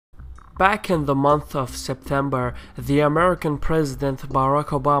Back in the month of September, the American President Barack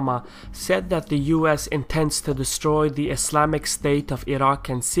Obama said that the US intends to destroy the Islamic State of Iraq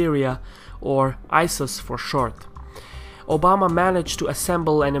and Syria, or ISIS for short. Obama managed to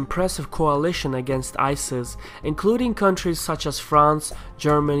assemble an impressive coalition against ISIS, including countries such as France,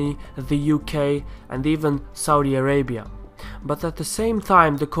 Germany, the UK, and even Saudi Arabia. But at the same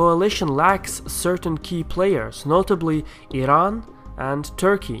time, the coalition lacks certain key players, notably Iran and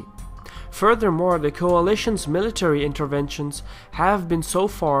Turkey. Furthermore, the coalition's military interventions have been so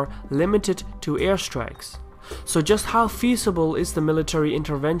far limited to airstrikes. So just how feasible is the military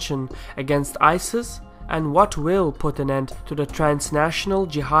intervention against ISIS, and what will put an end to the transnational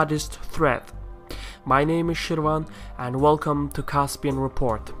jihadist threat? My name is Shirvan, and welcome to Caspian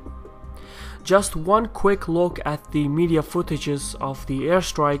Report. Just one quick look at the media footages of the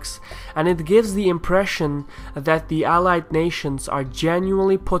airstrikes, and it gives the impression that the allied nations are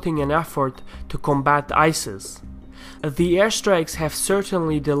genuinely putting an effort to combat ISIS. The airstrikes have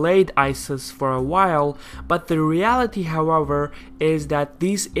certainly delayed ISIS for a while, but the reality, however, is that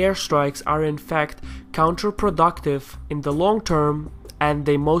these airstrikes are in fact counterproductive in the long term, and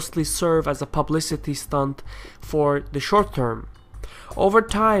they mostly serve as a publicity stunt for the short term. Over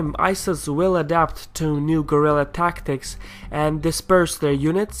time, ISIS will adapt to new guerrilla tactics and disperse their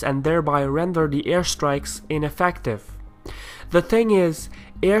units and thereby render the airstrikes ineffective. The thing is,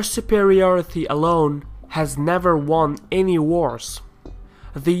 air superiority alone has never won any wars.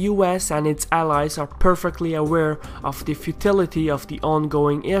 The US and its allies are perfectly aware of the futility of the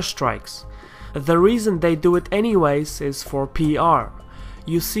ongoing airstrikes. The reason they do it anyways is for PR.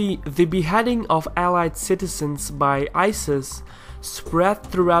 You see, the beheading of allied citizens by ISIS spread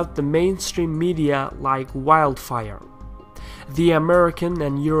throughout the mainstream media like wildfire. The American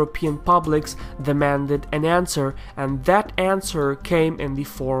and European publics demanded an answer, and that answer came in the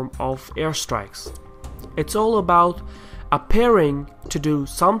form of airstrikes. It's all about appearing to do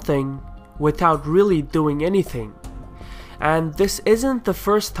something without really doing anything. And this isn't the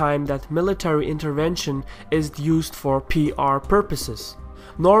first time that military intervention is used for PR purposes,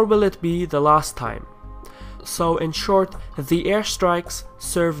 nor will it be the last time. So in short, the airstrikes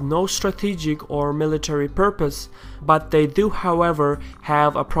serve no strategic or military purpose, but they do, however,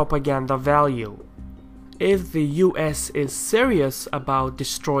 have a propaganda value. If the US is serious about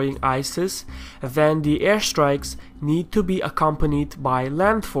destroying ISIS, then the airstrikes need to be accompanied by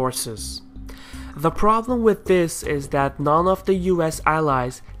land forces. The problem with this is that none of the US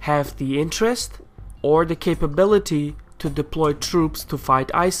allies have the interest or the capability to deploy troops to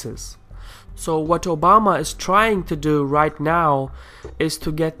fight ISIS. So what Obama is trying to do right now is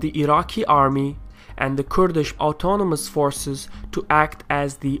to get the Iraqi army and the Kurdish autonomous forces to act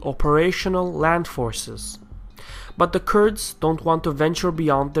as the operational land forces. But the Kurds don't want to venture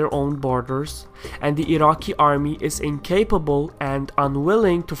beyond their own borders, and the Iraqi army is incapable and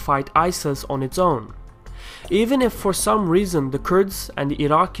unwilling to fight ISIS on its own. Even if for some reason the Kurds and the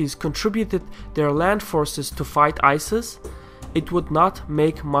Iraqis contributed their land forces to fight ISIS, it would not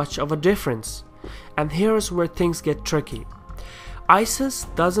make much of a difference. And here's where things get tricky. ISIS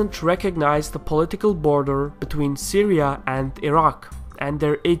doesn't recognize the political border between Syria and Iraq, and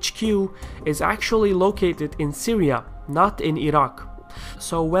their HQ is actually located in Syria, not in Iraq.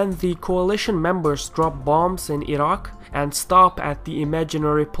 So when the coalition members drop bombs in Iraq and stop at the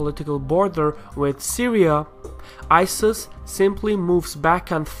imaginary political border with Syria, ISIS simply moves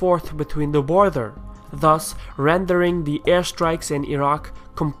back and forth between the border, thus rendering the airstrikes in Iraq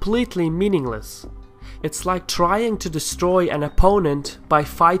completely meaningless. It's like trying to destroy an opponent by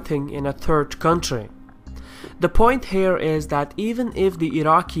fighting in a third country. The point here is that even if the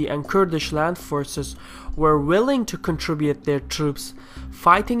Iraqi and Kurdish land forces were willing to contribute their troops,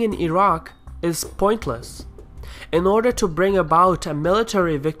 fighting in Iraq is pointless. In order to bring about a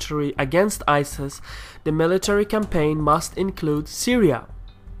military victory against ISIS, the military campaign must include Syria.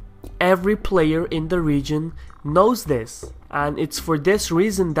 Every player in the region knows this, and it's for this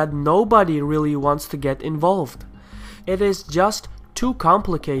reason that nobody really wants to get involved. It is just too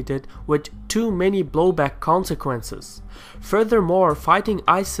complicated with too many blowback consequences. Furthermore, fighting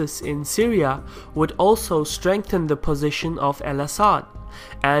ISIS in Syria would also strengthen the position of al-Assad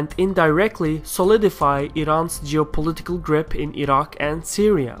and indirectly solidify Iran's geopolitical grip in Iraq and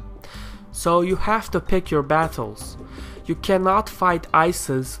Syria. So you have to pick your battles. You cannot fight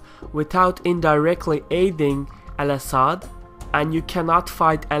ISIS without indirectly aiding al-Assad, and you cannot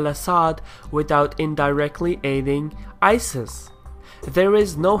fight al-Assad without indirectly aiding ISIS. There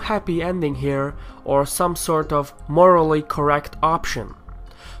is no happy ending here or some sort of morally correct option.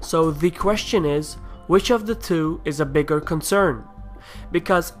 So the question is, which of the two is a bigger concern?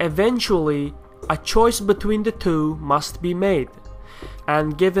 because eventually a choice between the two must be made.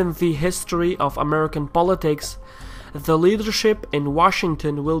 And given the history of American politics, the leadership in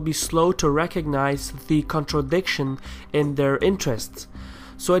Washington will be slow to recognize the contradiction in their interests.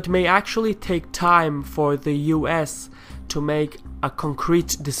 So it may actually take time for the US to make a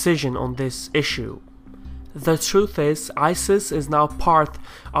concrete decision on this issue. The truth is, ISIS is now part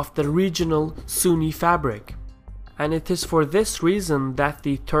of the regional Sunni fabric. And it is for this reason that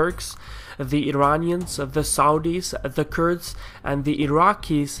the Turks, the Iranians, the Saudis, the Kurds, and the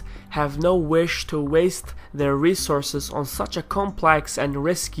Iraqis have no wish to waste their resources on such a complex and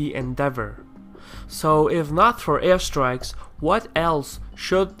risky endeavor. So if not for airstrikes, what else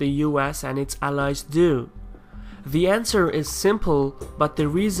should the US and its allies do? The answer is simple, but the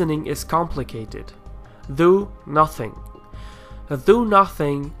reasoning is complicated. Do nothing. Do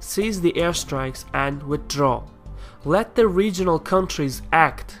nothing, cease the airstrikes, and withdraw. Let the regional countries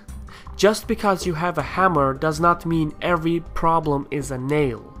act. Just because you have a hammer does not mean every problem is a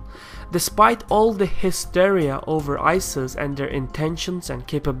nail. Despite all the hysteria over ISIS and their intentions and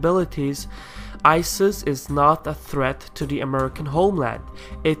capabilities, ISIS is not a threat to the American homeland.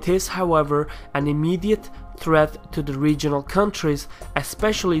 It is, however, an immediate threat to the regional countries,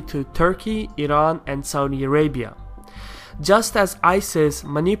 especially to Turkey, Iran, and Saudi Arabia. Just as ISIS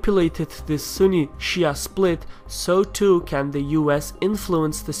manipulated the Sunni-Shia split, so too can the US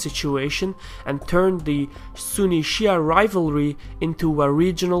influence the situation and turn the Sunni-Shia rivalry into a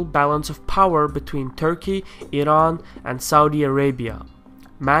regional balance of power between Turkey, Iran, and Saudi Arabia.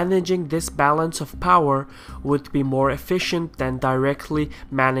 Managing this balance of power would be more efficient than directly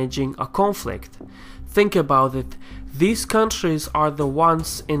managing a conflict. Think about it. These countries are the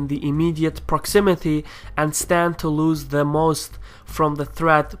ones in the immediate proximity and stand to lose the most from the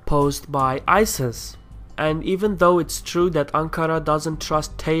threat posed by ISIS. And even though it's true that Ankara doesn't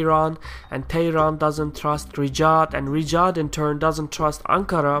trust Tehran, and Tehran doesn't trust Riyadh, and Riyadh in turn doesn't trust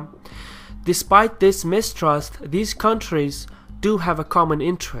Ankara, despite this mistrust, these countries do have a common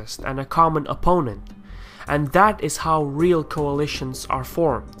interest and a common opponent. And that is how real coalitions are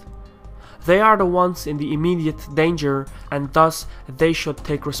formed. They are the ones in the immediate danger, and thus they should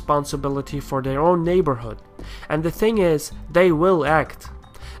take responsibility for their own neighborhood. And the thing is, they will act.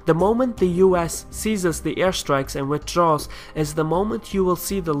 The moment the US seizes the airstrikes and withdraws is the moment you will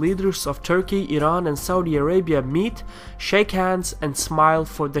see the leaders of Turkey, Iran, and Saudi Arabia meet, shake hands, and smile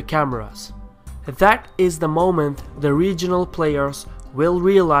for the cameras. That is the moment the regional players will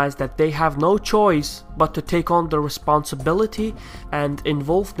realize that they have no choice but to take on the responsibility and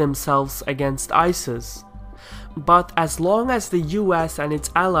involve themselves against ISIS. But as long as the US and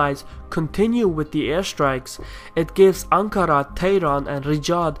its allies continue with the airstrikes, it gives Ankara, Tehran, and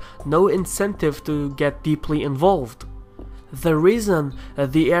Riyadh no incentive to get deeply involved. The reason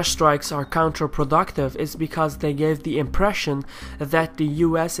the airstrikes are counterproductive is because they gave the impression that the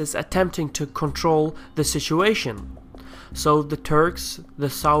US is attempting to control the situation. So the Turks, the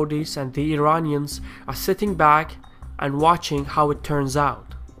Saudis, and the Iranians are sitting back and watching how it turns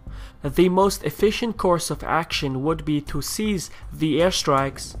out. The most efficient course of action would be to seize the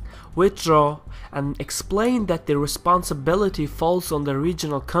airstrikes, withdraw, and explain that the responsibility falls on the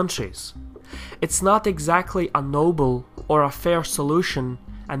regional countries. It's not exactly a noble or a fair solution,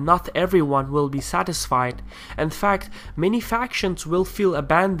 and not everyone will be satisfied. In fact, many factions will feel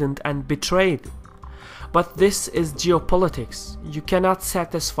abandoned and betrayed. But this is geopolitics. You cannot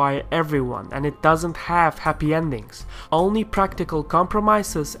satisfy everyone, and it doesn't have happy endings, only practical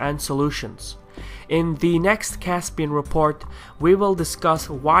compromises and solutions. In the next Caspian report, we will discuss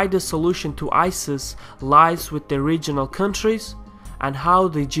why the solution to ISIS lies with the regional countries, and how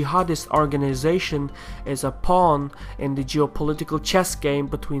the jihadist organization is a pawn in the geopolitical chess game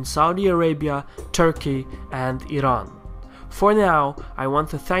between Saudi Arabia, Turkey, and Iran. For now, I want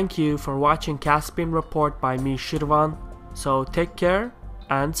to thank you for watching Caspian Report by me, Shirvan. So take care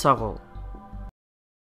and sağ ol.